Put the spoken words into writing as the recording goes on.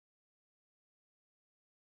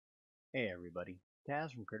Hey everybody,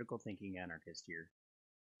 Taz from Critical Thinking Anarchist here.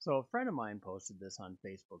 So a friend of mine posted this on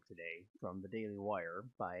Facebook today from the Daily Wire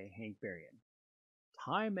by Hank Berrien.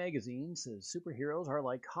 Time magazine says superheroes are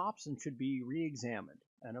like cops and should be re-examined.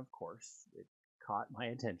 And of course, it caught my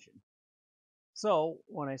attention. So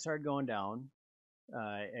when I started going down,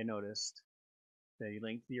 I noticed they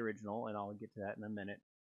linked the original, and I'll get to that in a minute.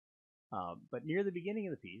 But near the beginning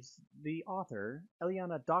of the piece, the author,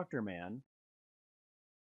 Eliana Doctorman,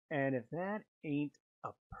 and if that ain't a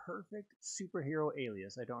perfect superhero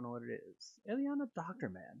alias, I don't know what it is. Eliana Doctor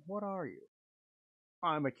Man, what are you?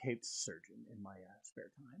 I'm a caped surgeon in my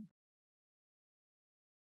spare time.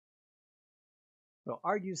 So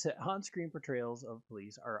argues that on-screen portrayals of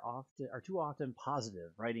police are too often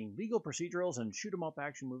positive, writing legal procedurals and shoot 'em up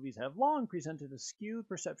action movies have long presented a skewed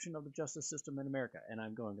perception of the justice system in America. And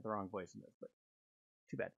I'm going with the wrong voice in this, but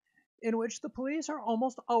too bad. In which the police are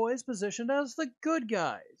almost always positioned as the good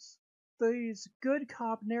guys. These good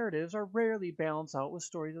cop narratives are rarely balanced out with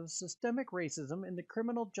stories of systemic racism in the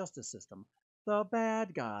criminal justice system. The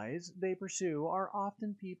bad guys they pursue are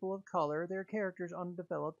often people of color, their characters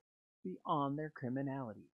undeveloped beyond their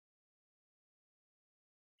criminality.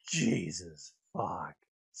 Jesus fuck.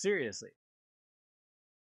 Seriously.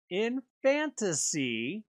 In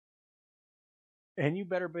fantasy, and you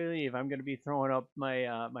better believe I'm going to be throwing up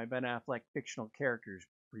my Ben Affleck fictional characters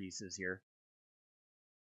pieces here.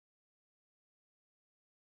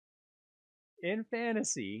 In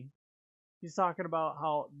fantasy, he's talking about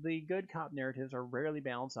how the good cop narratives are rarely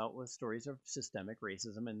balanced out with stories of systemic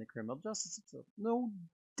racism in the criminal justice system. No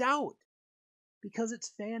doubt, because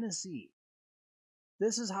it's fantasy.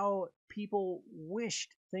 This is how people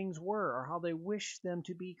wished things were, or how they wish them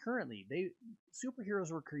to be currently.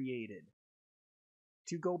 Superheroes were created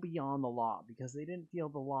to go beyond the law because they didn't feel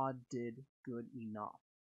the law did good enough.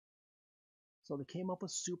 So they came up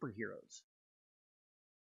with superheroes.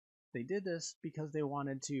 They did this because they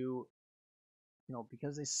wanted to,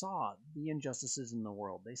 because they saw the injustices in the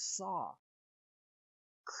world. They saw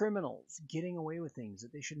criminals getting away with things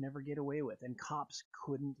that they should never get away with, and cops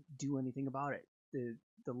couldn't do anything about it.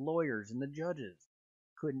 The lawyers and the judges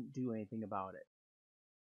couldn't do anything about it.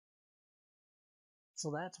 So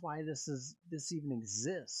that's why this even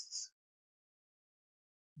exists.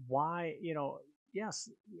 Why, yes,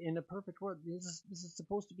 in a perfect world, this is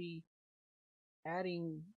supposed to be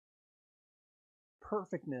adding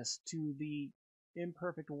perfectness to the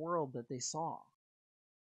imperfect world that they saw.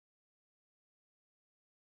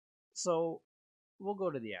 So we'll go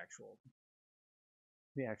to the actual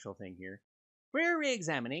thing here. We're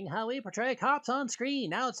re-examining how we portray cops on screen.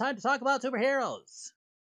 Now it's time to talk about superheroes.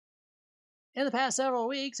 In the past several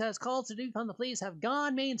weeks, as calls to defund the police have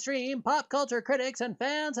gone mainstream, pop culture critics and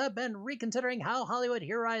fans have been reconsidering how Hollywood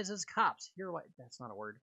heroizes cops. That's not a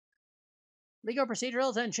word. Legal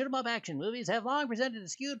procedurals and shoot 'em up action movies have long presented a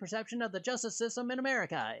skewed perception of the justice system in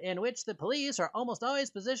America, in which the police are almost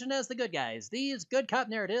always positioned as the good guys. These good cop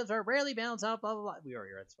narratives are rarely balanced out, blah, blah, blah. We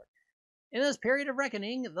already read this part. In this period of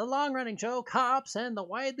reckoning, the long-running show Cops and the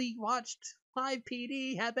widely watched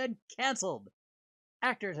 5PD have been canceled.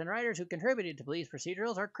 Actors and writers who contributed to police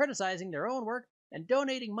procedurals are criticizing their own work and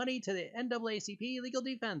donating money to the NAACP Legal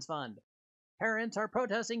Defense Fund. Parents are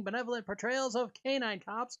protesting benevolent portrayals of canine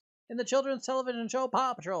cops in the children's television show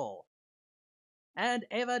Paw Patrol. And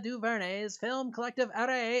Ava DuVernay's film collective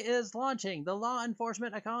Array is launching the Law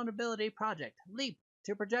Enforcement Accountability Project, LEAP,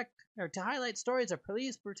 to highlight stories of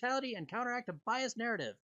police brutality and counteract a biased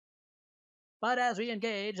narrative. But as we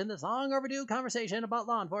engage in this long overdue conversation about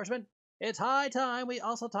law enforcement, it's high time we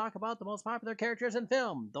also talk about the most popular characters in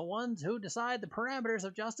film, the ones who decide the parameters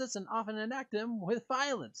of justice and often enact them with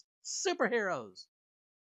violence. Superheroes!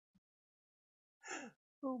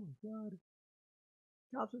 Oh my god.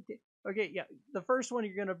 Okay, yeah. The first one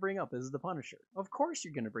you're going to bring up is the Punisher. Of course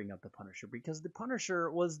you're going to bring up the Punisher, because the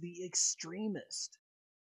Punisher was the extremist.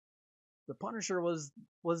 The Punisher was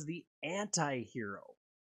the anti-hero.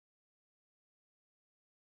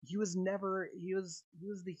 He was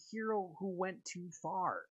the hero who went too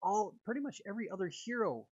far. Pretty much every other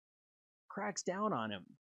hero cracks down on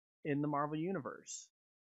him in the Marvel universe.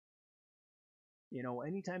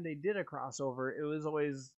 Anytime they did a crossover, it was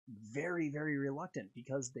always very, very reluctant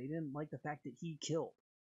because they didn't like the fact that he killed.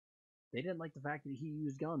 They didn't like the fact that he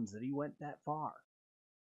used guns, that he went that far.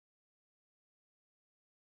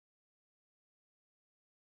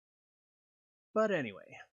 But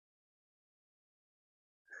anyway,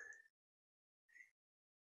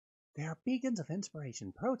 they are beacons of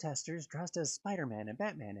inspiration. Protesters dressed as Spider-Man and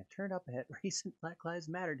Batman have turned up at recent Black Lives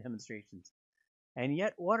Matter demonstrations. And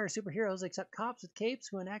yet, what are superheroes except cops with capes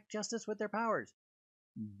who enact justice with their powers?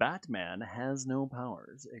 Batman has no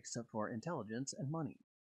powers except for intelligence and money.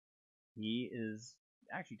 He is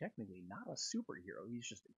actually technically not a superhero, he's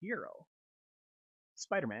just a hero.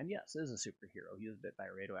 Spider-Man, yes, is a superhero. He was bit by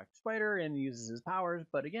a radioactive spider and uses his powers,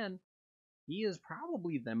 but again, he is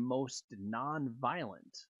probably the most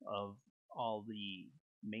non-violent of all the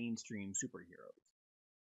mainstream superheroes.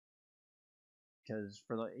 Because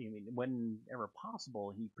whenever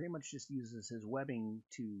possible, he pretty much just uses his webbing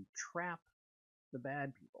to trap the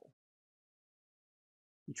bad people.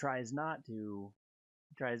 He tries not to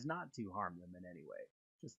harm them in any way.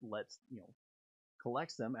 Just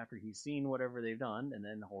collects them after he's seen whatever they've done, and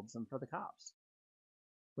then holds them for the cops.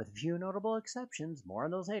 With a few notable exceptions, more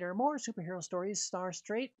on those later, more superhero stories star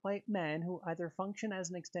straight white men who either function as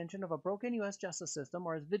an extension of a broken US justice system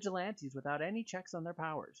or as vigilantes without any checks on their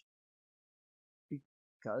powers.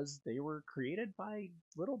 Because they were created by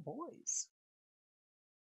little boys.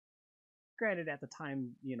 Granted, at the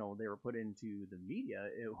time, they were put into the media,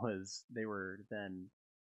 they were then,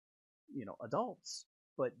 adults,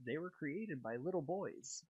 but they were created by little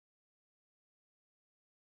boys.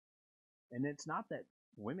 And it's not that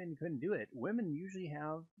women couldn't do it. Women usually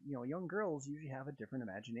have, young girls usually have a different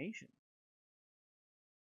imagination.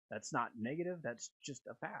 That's not negative, that's just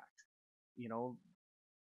a fact.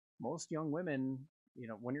 Most young women,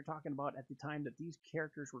 when you're talking about at the time that these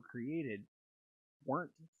characters were created,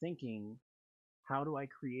 weren't thinking, how do I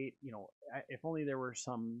create, if only there were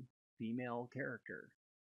some female character,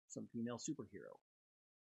 some female superhero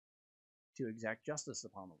to exact justice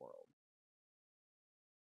upon the world.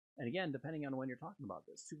 And again, depending on when you're talking about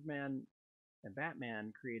this, Superman and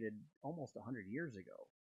Batman created almost 100 years ago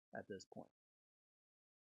at this point.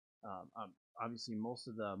 Obviously, most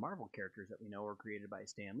of the Marvel characters that we know were created by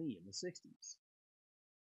Stan Lee in the 60s.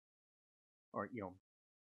 Or,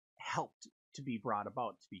 helped to be brought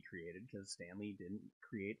about to be created, because Stan Lee didn't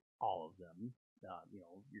create all of them.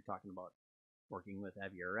 You're talking about working with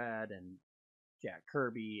Avi Arad and Jack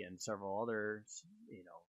Kirby and several others,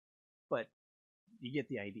 but you get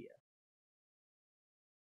the idea.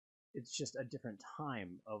 It's just a different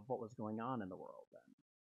time of what was going on in the world then.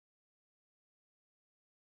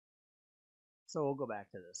 So we'll go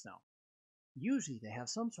back to this now. Usually they have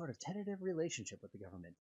some sort of tentative relationship with the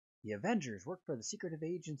government. The Avengers work for the secretive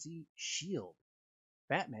agency S.H.I.E.L.D.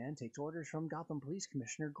 Batman takes orders from Gotham Police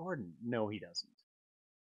Commissioner Gordon. No, he doesn't.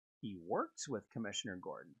 He works with Commissioner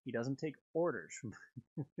Gordon. He doesn't take orders from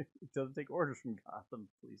Gotham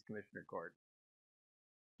Police Commissioner Gordon.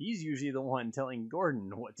 He's usually the one telling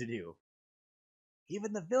Gordon what to do.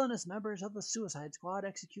 Even the villainous members of the Suicide Squad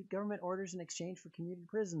execute government orders in exchange for commuted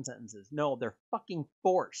prison sentences. No, they're fucking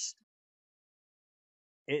forced.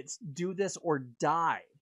 It's do this or die.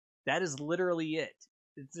 That is literally it.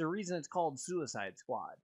 It's the reason it's called Suicide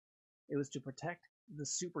Squad. It was to protect the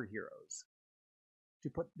superheroes, to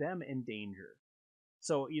put them in danger.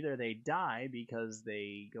 So either they die because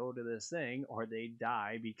they go to this thing, or they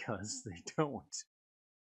die because they don't.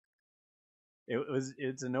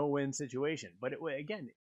 It's a no-win situation. But again,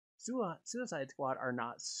 Suicide Squad are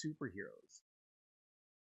not superheroes.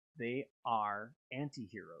 They are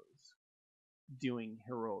anti-heroes doing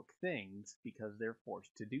heroic things because they're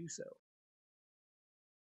forced to do so.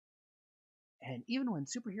 And even when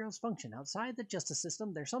superheroes function outside the justice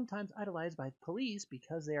system, they're sometimes idolized by police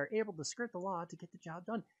because they are able to skirt the law to get the job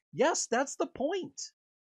done. Yes, that's the point.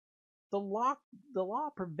 The law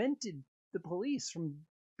prevented the police from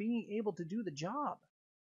being able to do the job.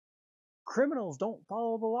 Criminals don't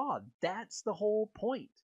follow the law. That's the whole point.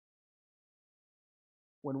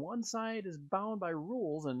 When one side is bound by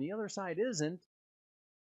rules and the other side isn't,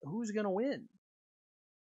 who's going to win?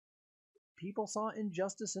 People saw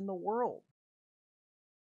injustice in the world.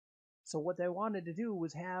 So what they wanted to do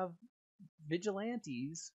was have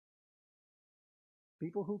vigilantes,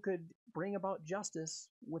 people who could bring about justice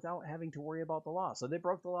without having to worry about the law. So they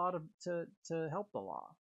broke the law to help the law.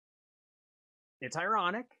 It's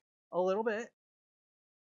ironic, a little bit,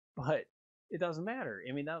 but it doesn't matter.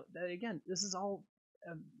 I mean, that again, this is all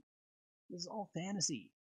fantasy.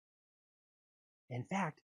 In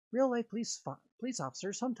fact, real-life police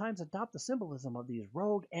officers sometimes adopt the symbolism of these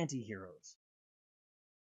rogue anti-heroes.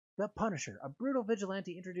 The Punisher, a brutal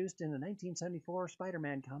vigilante introduced in the 1974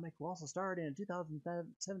 Spider-Man comic, who also starred in a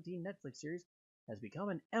 2017 Netflix series, has become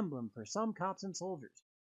an emblem for some cops and soldiers,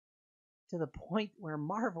 to the point where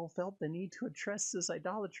Marvel felt the need to address this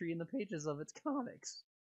idolatry in the pages of its comics.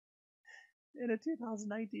 In a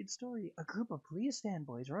 2019 story, a group of police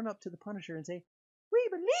fanboys run up to the Punisher and say, "We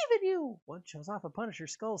believe in you!" One shows off a Punisher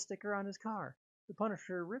skull sticker on his car. The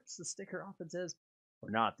Punisher rips the sticker off and says,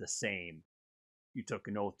 "We're not the same. You took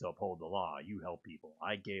an oath to uphold the law. You help people.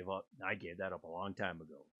 I gave that up a long time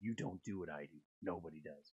ago. You don't do what I do. Nobody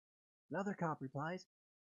does. Another cop replies,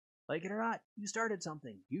 like it or not, you started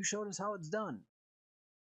something. You showed us how it's done.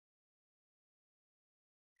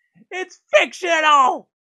 It's fictional!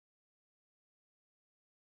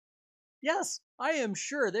 Yes, I am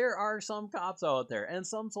sure there are some cops out there and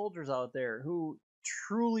some soldiers out there who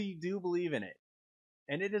truly do believe in it.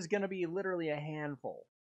 And it is going to be literally a handful.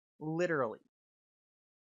 Literally.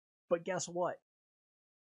 But guess what?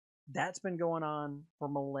 That's been going on for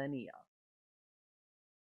millennia.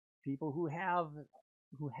 People who have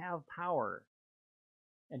power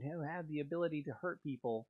and who have the ability to hurt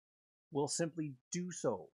people will simply do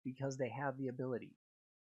so because they have the ability.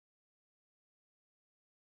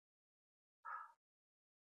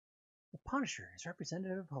 The Punisher is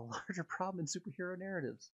representative of a larger problem in superhero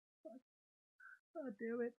narratives. God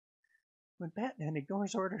damn it. When Batman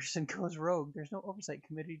ignores orders and goes rogue, there's no oversight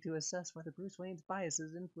committee to assess whether Bruce Wayne's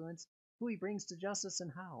biases influence who he brings to justice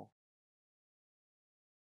and how.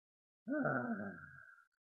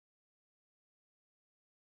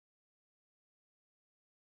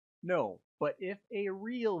 No, but if a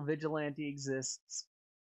real vigilante exists,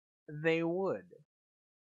 they would.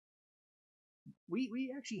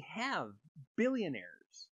 We actually have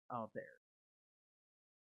billionaires out there.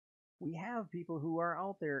 We have people who are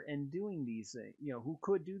out there and doing these things, who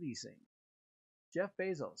could do these things. Jeff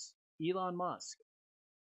Bezos, Elon Musk,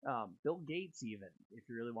 Bill Gates, even, if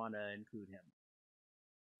you really want to include him.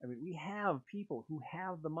 I mean, we have people who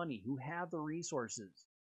have the money, who have the resources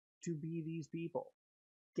to be these people.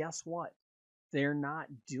 Guess what? They're not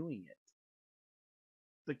doing it.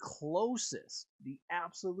 The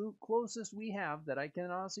absolute closest we have that I can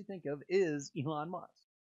honestly think of is Elon Musk.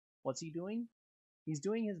 What's he doing? He's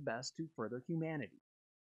doing his best to further humanity.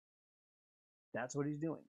 That's what he's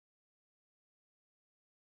doing.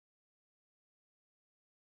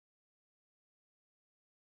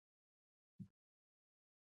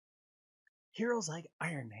 Heroes like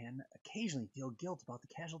Iron Man occasionally feel guilt about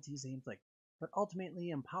the casualties they inflict, but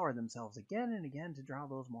ultimately empower themselves again and again to draw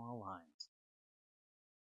those moral lines.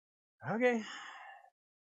 Okay.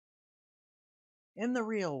 In the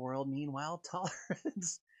real world, meanwhile,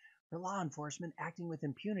 tolerance for law enforcement acting with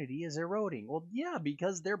impunity is eroding. Well, yeah,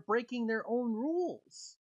 because they're breaking their own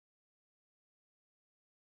rules.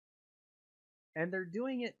 And they're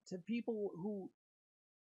doing it to people who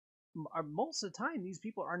are, most of the time, these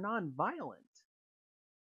people are non-violent.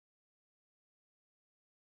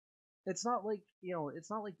 It's not like, it's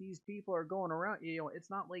not like these people are going around, it's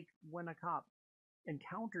not like when a cop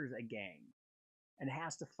encounters a gang and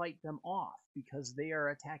has to fight them off because they are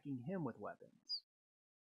attacking him with weapons.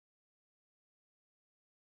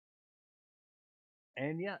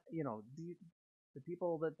 And yet, the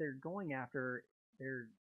people that they're going after, they're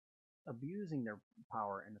abusing their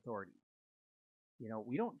power and authority.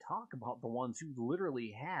 We don't talk about the ones who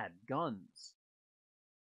literally had guns.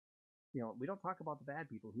 We don't talk about the bad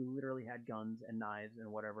people who literally had guns and knives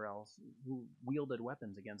and whatever else, who wielded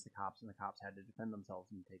weapons against the cops and the cops had to defend themselves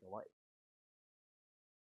and take a life.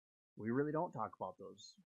 We really don't talk about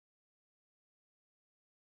those.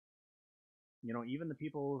 Even the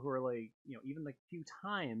people who are like, even the few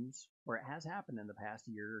times where it has happened in the past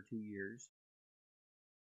year or 2 years,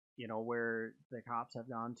 where the cops have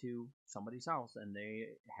gone to somebody's house and they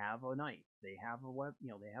have a knife, they have a weapon,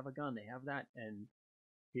 they have a gun, they have that, and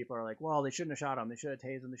people are like, well, they shouldn't have shot him, they should have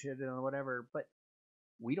tased him, they should have done whatever, but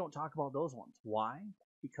we don't talk about those ones. Why?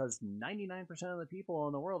 Because 99% of the people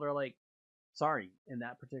in the world are like, sorry, in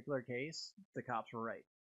that particular case, the cops were right.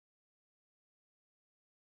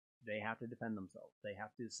 They have to defend themselves. They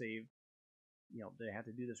have to save, they have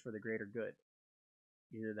to do this for the greater good.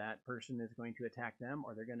 Either that person is going to attack them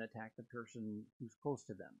or they're going to attack the person who's close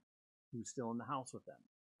to them, who's still in the house with them.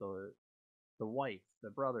 The wife,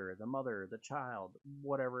 the brother, the mother, the child,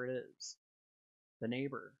 whatever it is, the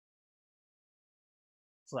neighbor.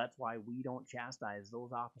 So that's why we don't chastise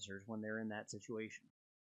those officers when they're in that situation.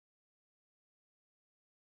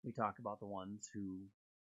 We talk about the ones who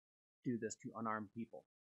do this to unarmed people.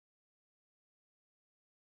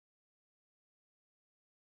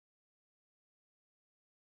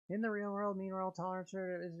 In the real world, meanwhile, tolerance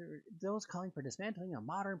is those calling for dismantling a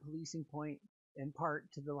modern policing point in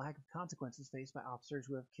part to the lack of consequences faced by officers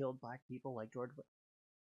who have killed black people like George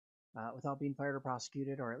without being fired or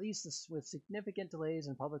prosecuted, or at least with significant delays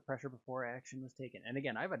and public pressure before action was taken. And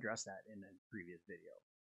again, I've addressed that in a previous video.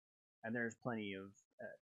 And there's plenty of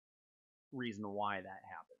reason why that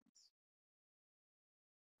happens.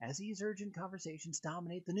 As these urgent conversations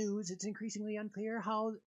dominate the news, it's increasingly unclear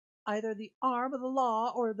how Either the arm of the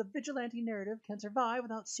law or the vigilante narrative can survive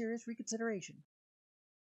without serious reconsideration.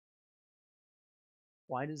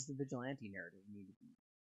 Why does the vigilante narrative need to be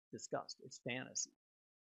discussed? It's fantasy.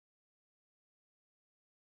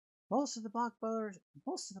 Most of the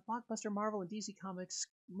blockbuster Marvel and DC Comics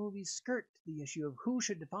movies skirt the issue of who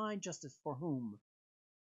should define justice for whom.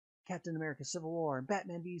 Captain America Civil War and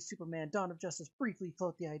Batman v Superman Dawn of Justice briefly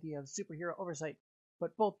float the idea of superhero oversight,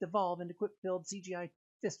 but both devolve into quip-filled CGI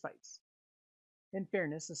fistfights. In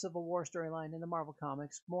fairness, the Civil War storyline in the Marvel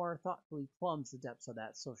Comics more thoughtfully plumbs the depths of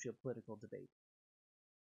that socio-political debate.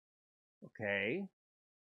 Okay.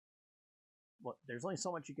 Well, there's only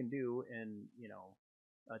so much you can do in,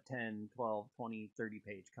 a 10, 12, 20,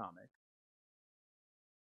 30-page comic.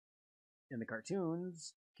 In the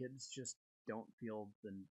cartoons, kids just don't feel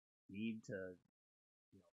the need to,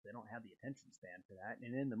 they don't have the attention span for that.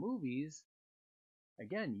 And in the movies,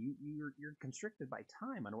 again, you're constricted by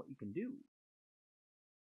time on what you can do.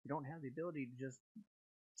 You don't have the ability to just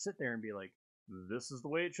sit there and be like, this is the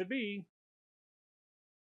way it should be.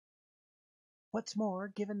 What's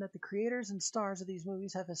more, given that the creators and stars of these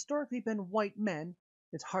movies have historically been white men,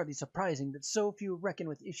 it's hardly surprising that so few reckon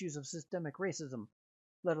with issues of systemic racism,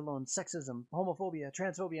 let alone sexism, homophobia,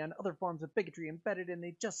 transphobia, and other forms of bigotry embedded in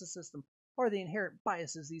the justice system, or the inherent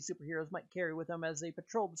biases these superheroes might carry with them as they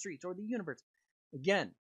patrol the streets or the universe.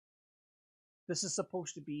 Again, this is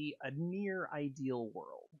supposed to be a near ideal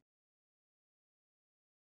world.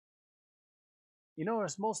 You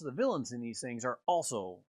notice most of the villains in these things are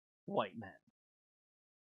also white men.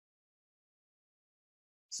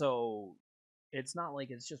 So it's not like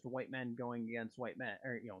it's just white men going against white men,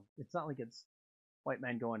 or it's not like it's white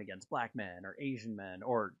men going against black men or Asian men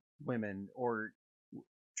or women or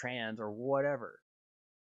trans or whatever.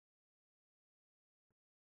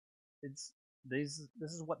 It's this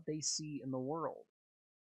is what they see in the world.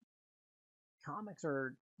 Comics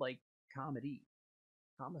are like comedy.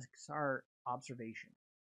 Comics are observation.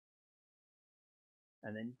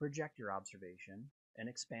 And then you project your observation and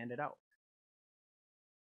expand it out.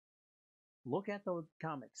 Look at the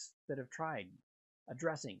comics that have tried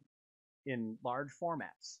addressing in large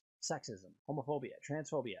formats sexism, homophobia,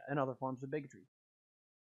 transphobia, and other forms of bigotry.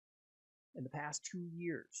 In the past 2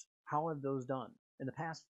 years, how have those done? In the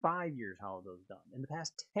past 5 years, how have those done? In the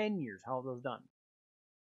past 10 years, how have those done?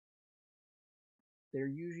 They're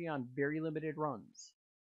usually on very limited runs.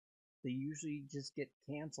 They usually just get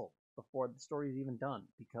canceled before the story is even done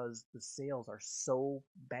because the sales are so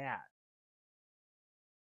bad.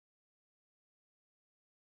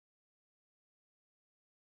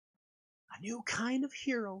 A new kind of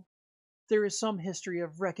hero. There is some history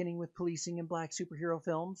of reckoning with policing in black superhero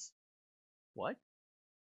films. What?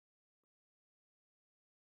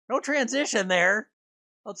 No transition there,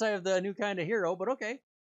 outside of the new kind of hero, but okay.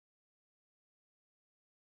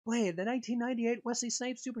 Blade, the 1998 Wesley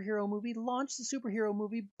Snipes superhero movie, launched the superhero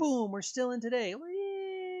movie. Boom, we're still in today.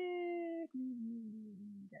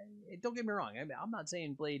 Don't get me wrong, I'm not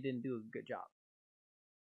saying Blade didn't do a good job.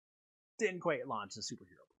 Didn't quite launch the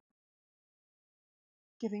superhero.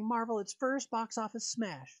 Giving Marvel its first box office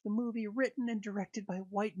smash, the movie written and directed by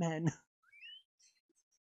white men.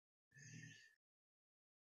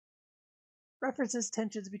 References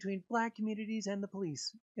tensions between black communities and the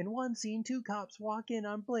police. In one scene, 2 cops walk in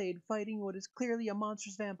on Blade fighting what is clearly a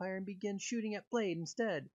monstrous vampire and begin shooting at Blade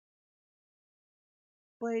instead.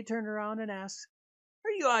 Blade turns around and asks,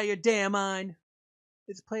 "Are you out of your damn mind?"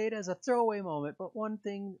 It's played as a throwaway moment, but one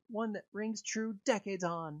that rings true decades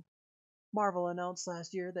on. Marvel announced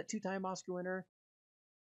last year that 2-time Oscar winner,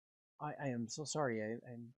 I am so sorry,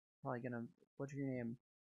 I'm probably gonna butcher your name,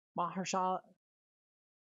 Mahershala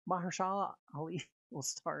Ali will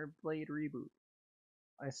star in Blade reboot.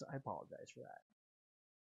 I apologize for that.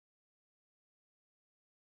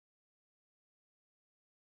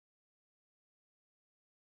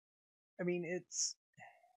 I mean,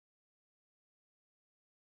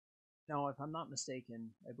 no, if I'm not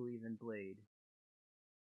mistaken, I believe in Blade.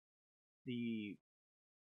 I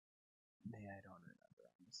don't remember,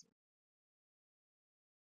 honestly.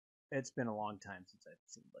 It's been a long time since I've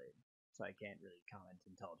seen Blade, so I can't really comment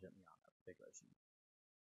intelligently on that particular scene.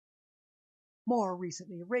 More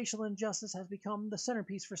recently, racial injustice has become the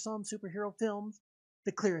centerpiece for some superhero films.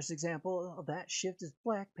 The clearest example of that shift is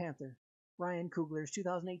Black Panther, Ryan Coogler's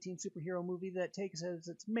 2018 superhero movie that takes as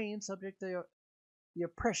its main subject the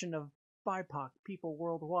oppression of BIPOC people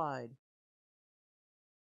worldwide.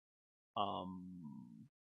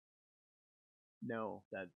 No,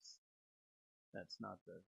 that's not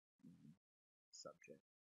the subject,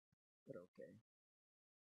 but okay.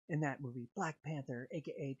 In that movie, Black Panther,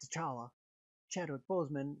 aka T'Challa, Chadwick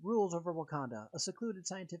Boseman rules over Wakanda, a secluded,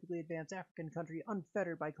 scientifically advanced African country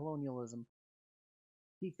unfettered by colonialism.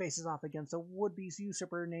 He faces off against a would-be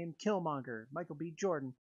usurper named Killmonger, Michael B.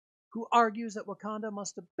 Jordan, who argues that Wakanda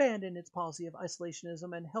must abandon its policy of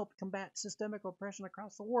isolationism and help combat systemic oppression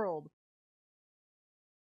across the world.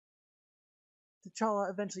 T'Challa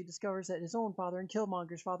eventually discovers that his own father and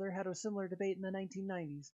Killmonger's father had a similar debate in the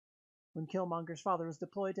 1990s. When Killmonger's father was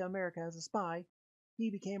deployed to America as a spy, he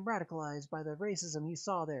became radicalized by the racism he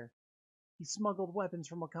saw there. He smuggled weapons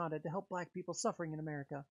from Wakanda to help black people suffering in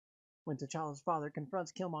America. When T'Challa's father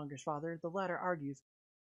confronts Killmonger's father, the latter argues,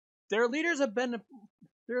 Their leaders have been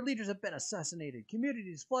assassinated,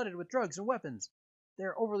 communities flooded with drugs and weapons. They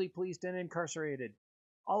are overly policed and incarcerated.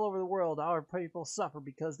 All over the world, our people suffer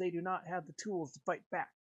because they do not have the tools to fight back.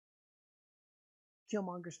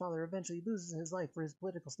 Killmonger's father eventually loses his life for his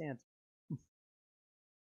political stance.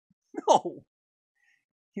 No!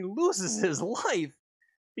 He loses his life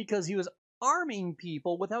because he was arming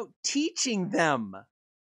people without teaching them.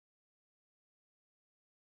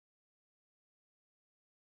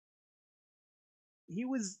 He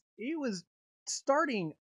was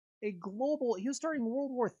starting World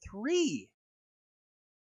War III.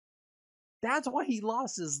 That's why he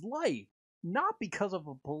lost his life, not because of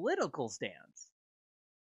a political stance.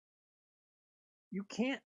 You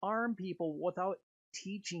can't arm people without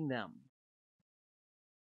teaching them.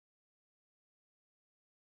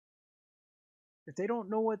 If they don't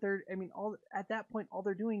know what at that point, all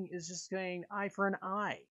they're doing is just saying eye for an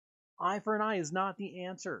eye. Eye for an eye is not the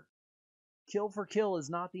answer. Kill for kill is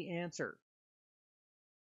not the answer.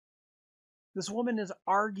 This woman is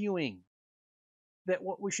arguing that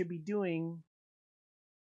what we should be doing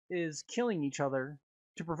is killing each other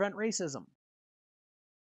to prevent racism.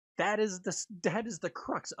 That is the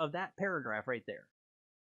crux of that paragraph right there.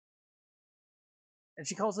 And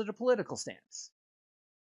she calls it a political stance.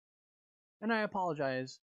 And I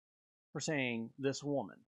apologize for saying this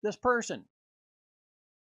woman, this person.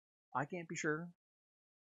 I can't be sure.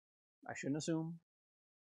 I shouldn't assume.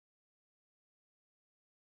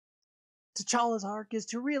 T'Challa's arc is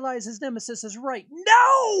to realize his nemesis is right.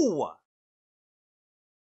 No!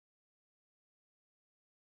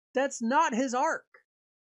 That's not his arc.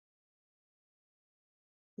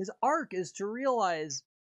 His arc is to realize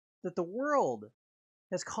that the world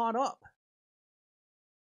has caught up.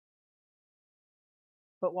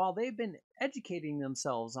 But while they've been educating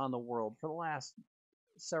themselves on the world for the last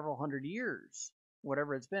several hundred years,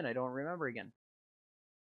 whatever it's been, I don't remember again.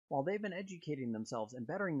 While they've been educating themselves and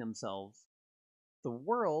bettering themselves, the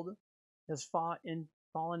world has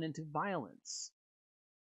fallen into violence.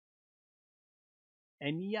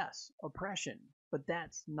 And yes, oppression, but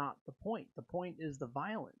that's not the point. The point is the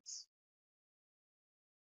violence.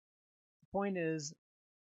 The point is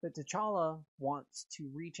that T'Challa wants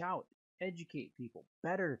to reach out, educate people,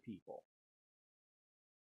 better people,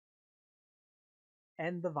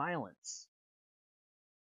 end the violence.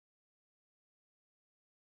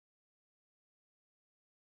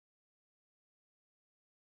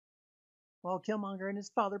 While Killmonger and his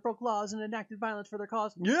father broke laws and enacted violence for their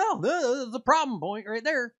cause. Yeah, that's the problem point right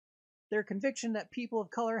there. Their conviction that people of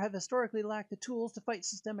color have historically lacked the tools to fight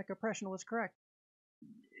systemic oppression was correct.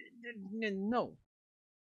 No.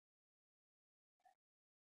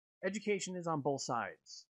 Education is on both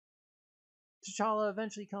sides. T'Challa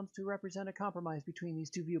eventually comes to represent a compromise between these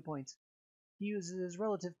two viewpoints. He uses his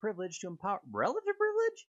relative privilege to empower... Relative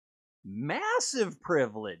privilege? Massive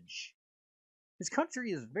privilege! His country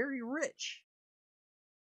is very rich.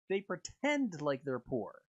 They pretend like they're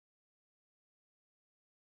poor.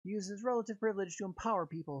 He uses relative privilege to empower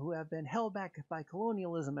people who have been held back by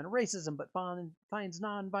colonialism and racism, but finds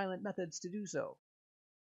non-violent methods to do so.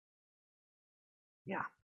 Yeah.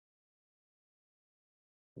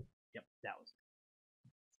 Yep, that was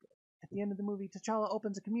it. At the end of the movie, T'Challa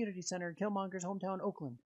opens a community center in Killmonger's hometown,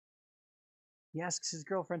 Oakland. He asks his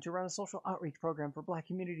girlfriend to run a social outreach program for black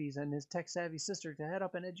communities and his tech-savvy sister to head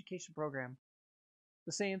up an education program.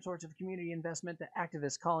 The same sorts of community investment that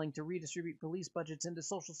activists calling to redistribute police budgets into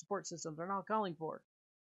social support systems are now calling for.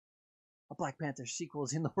 A Black Panther sequel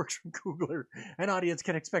is in the works from Coogler. An audience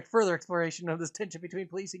can expect further exploration of this tension between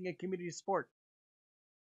policing and community support.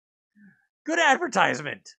 Good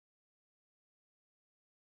advertisement!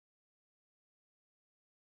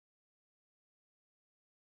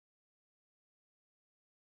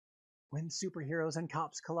 When superheroes and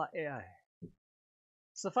cops collide...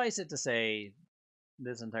 Suffice it to say,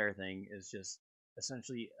 this entire thing is just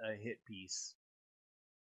essentially a hit piece.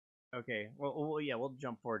 Okay, well, yeah, we'll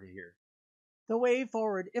jump forward to here. The way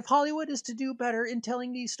forward. If Hollywood is to do better in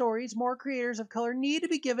telling these stories, more creators of color need to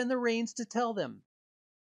be given the reins to tell them.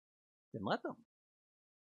 Then let them.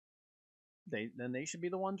 Then they should be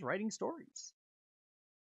the ones writing stories.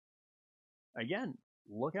 Again,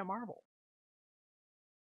 look at Marvel.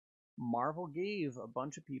 Marvel gave a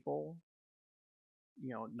bunch of people,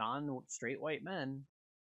 non-straight white men,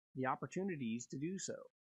 the opportunities to do so.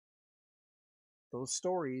 Those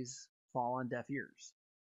stories fall on deaf ears.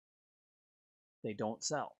 They don't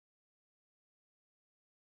sell.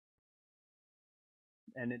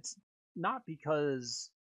 And it's not because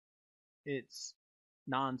it's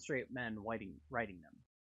non-straight men writing them.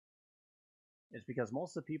 It's because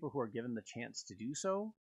most of the people who are given the chance to do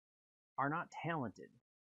so are not talented.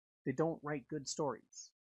 They don't write good stories.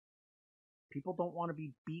 People don't want to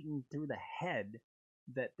be beaten through the head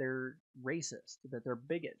that they're racist, that they're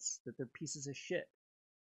bigots, that they're pieces of shit.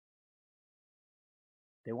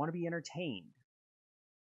 They want to be entertained.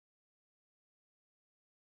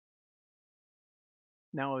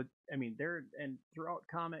 Now, throughout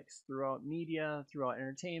comics, throughout media, throughout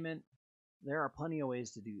entertainment, there are plenty of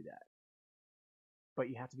ways to do that. But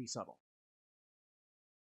you have to be subtle.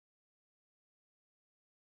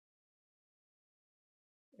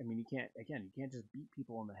 You can't just beat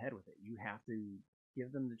people on the head with it. You have to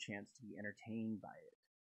give them the chance to be entertained by it.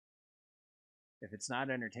 If it's not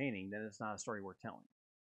entertaining, then it's not a story worth telling.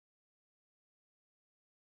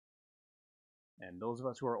 And those of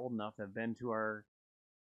us who are old enough have been to our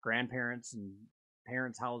grandparents' and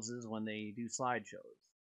parents' houses when they do slideshows.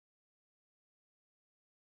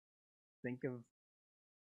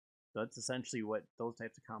 That's essentially what those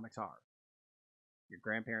types of comics are. Your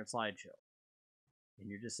grandparents' slideshow. And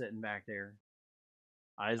you're just sitting back there,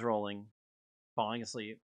 eyes rolling, falling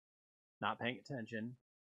asleep, not paying attention,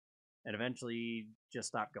 and eventually just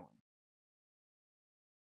stop going.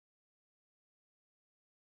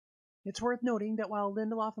 It's worth noting that while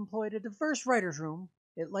Lindelof employed a diverse writer's room,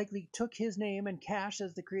 it likely took his name and cash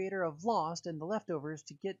as the creator of Lost and The Leftovers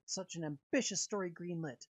to get such an ambitious story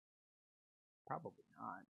greenlit. Probably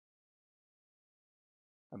not.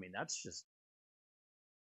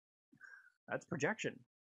 That's projection.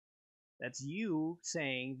 That's you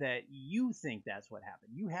saying that you think that's what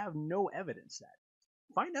happened. You have no evidence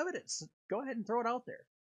that. Find evidence. Go ahead and throw it out there.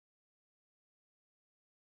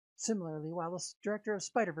 Similarly, while the director of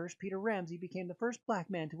Spider-Verse, Peter Ramsey, became the first black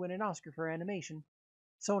man to win an Oscar for animation,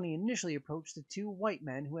 Sony initially approached the two white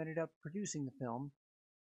men who ended up producing the film,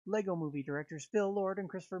 Lego movie directors Phil Lord and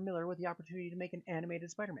Christopher Miller, with the opportunity to make an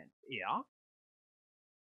animated Spider-Man. Yeah?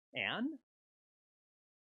 And?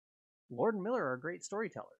 Lord and Miller are great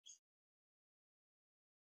storytellers.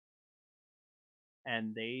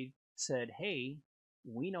 And they said, hey,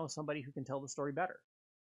 we know somebody who can tell the story better.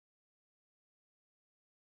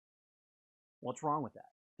 What's wrong with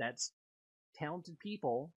that? That's talented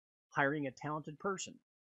people hiring a talented person.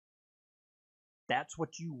 That's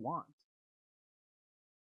what you want.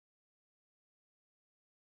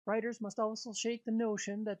 Writers must also shake the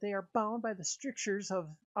notion that they are bound by the strictures of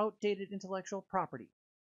outdated intellectual property.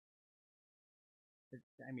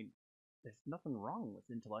 There's nothing wrong with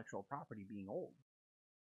intellectual property being old.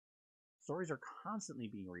 Stories are constantly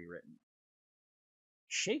being rewritten.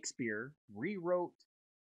 Shakespeare rewrote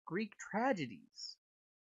Greek tragedies.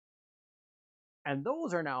 And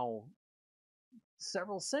those are now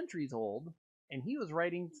several centuries old, and he was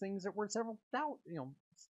writing things that were several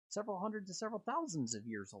hundred to several thousands of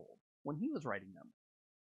years old when he was writing them.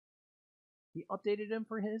 He updated them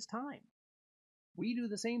for his time. We do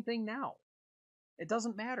the same thing now. It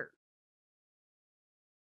doesn't matter.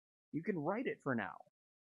 You can write it for now.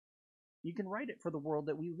 You can write it for the world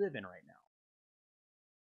that we live in right now.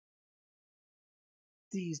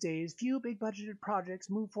 These days, few big-budgeted projects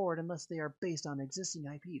move forward unless they are based on existing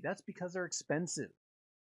IP. That's because they're expensive.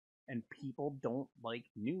 And people don't like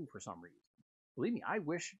new for some reason. Believe me,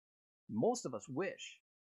 most of us wish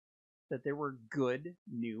that there were good,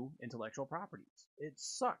 new intellectual properties. It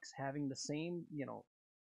sucks having the same,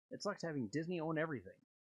 it sucks having Disney own everything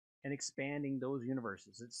and expanding those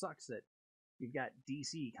universes. It sucks that you've got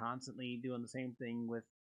DC constantly doing the same thing with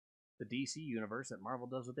the DC universe that Marvel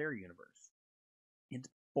does with their universe. It's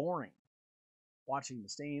boring watching the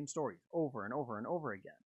same stories over and over and over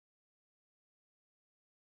again.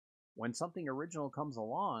 When something original comes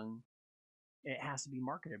along, it has to be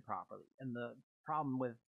marketed properly. And the problem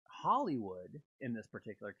with Hollywood in this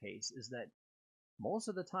particular case is that most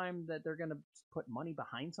of the time that they're going to put money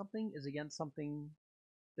behind something is against something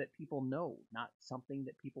that people know, not something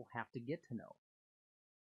that people have to get to know.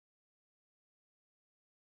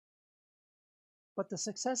 But the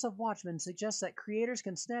success of Watchmen suggests that creators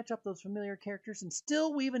can snatch up those familiar characters and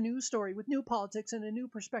still weave a new story with new politics and a new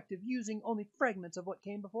perspective using only fragments of what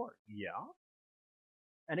came before. Yeah?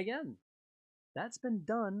 And again, that's been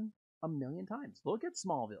done a million times. Look at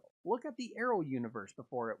Smallville. Look at the Arrow universe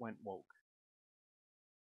before it went woke.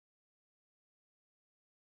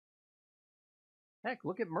 Heck,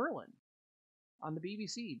 look at Merlin on the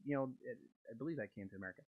BBC. I believe that came to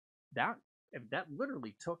America. That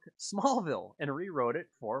literally took Smallville and rewrote it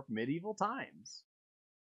for medieval times.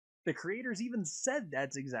 The creators even said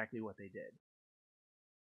that's exactly what they did.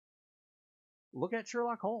 Look at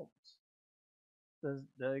Sherlock Holmes,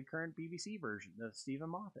 the current BBC version, the Stephen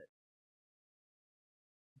Moffat.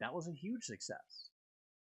 That was a huge success.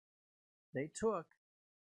 They took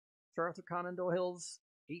Sir Arthur Conan Doyle's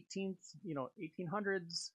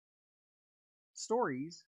 1800s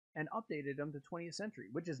stories and updated them to 20th century,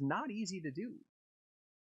 which is not easy to do.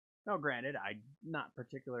 Now, granted, I'm not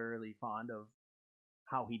particularly fond of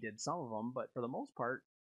how he did some of them, but for the most part,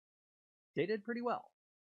 they did pretty well.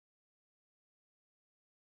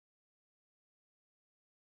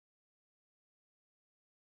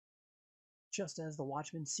 Just as the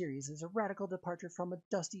Watchmen series is a radical departure from a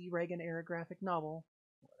dusty Reagan-era graphic novel,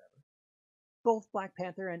 both Black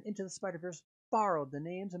Panther and Into the Spider-Verse borrowed the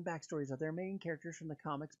names and backstories of their main characters from the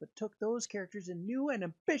comics, but took those characters in new and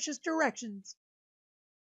ambitious directions.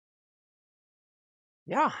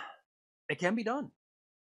 Yeah, it can be done.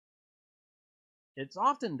 It's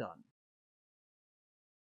often done.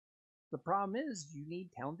 The problem is you need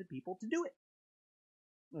talented people to do it.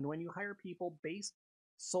 And when you hire people based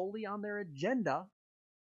solely on their agenda,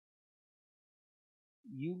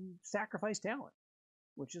 you sacrifice talent,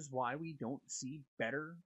 which is why we don't see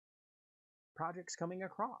better projects coming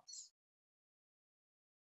across.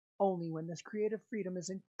 Only when this creative freedom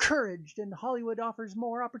is encouraged and Hollywood offers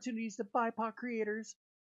more opportunities to BIPOC creators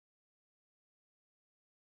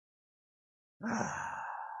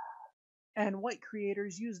and white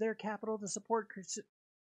creators use their capital to support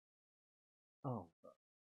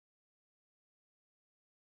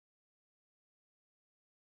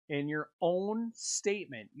In your own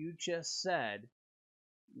statement, you just said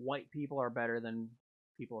white people are better than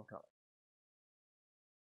people of color.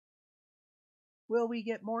 Will we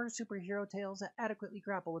get more superhero tales that adequately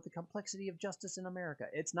grapple with the complexity of justice in America?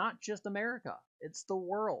 It's not just America, it's the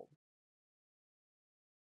world.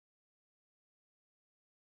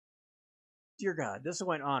 Dear God, this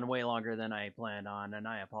went on way longer than I planned on, and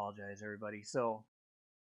I apologize, everybody. So,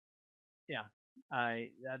 yeah,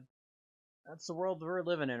 that's the world we're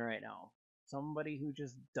living in right now. Somebody who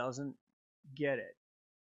just doesn't get it.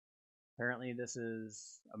 Apparently, this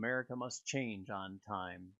is America Must Change on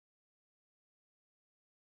time.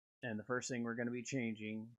 And the first thing we're going to be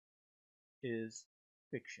changing is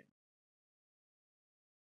fiction.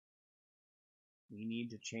 We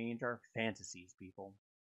need to change our fantasies, people.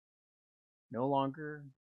 No longer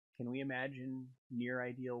can we imagine near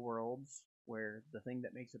ideal worlds where the thing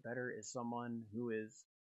that makes it better is someone who is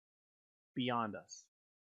beyond us.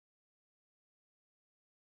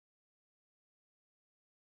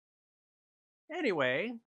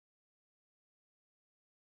 Anyway,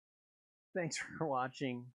 thanks for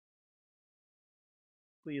watching.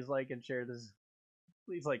 Please like and share this.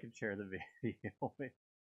 Please like and share the video.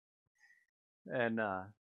 And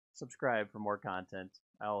subscribe for more content.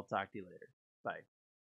 I will talk to you later. Bye.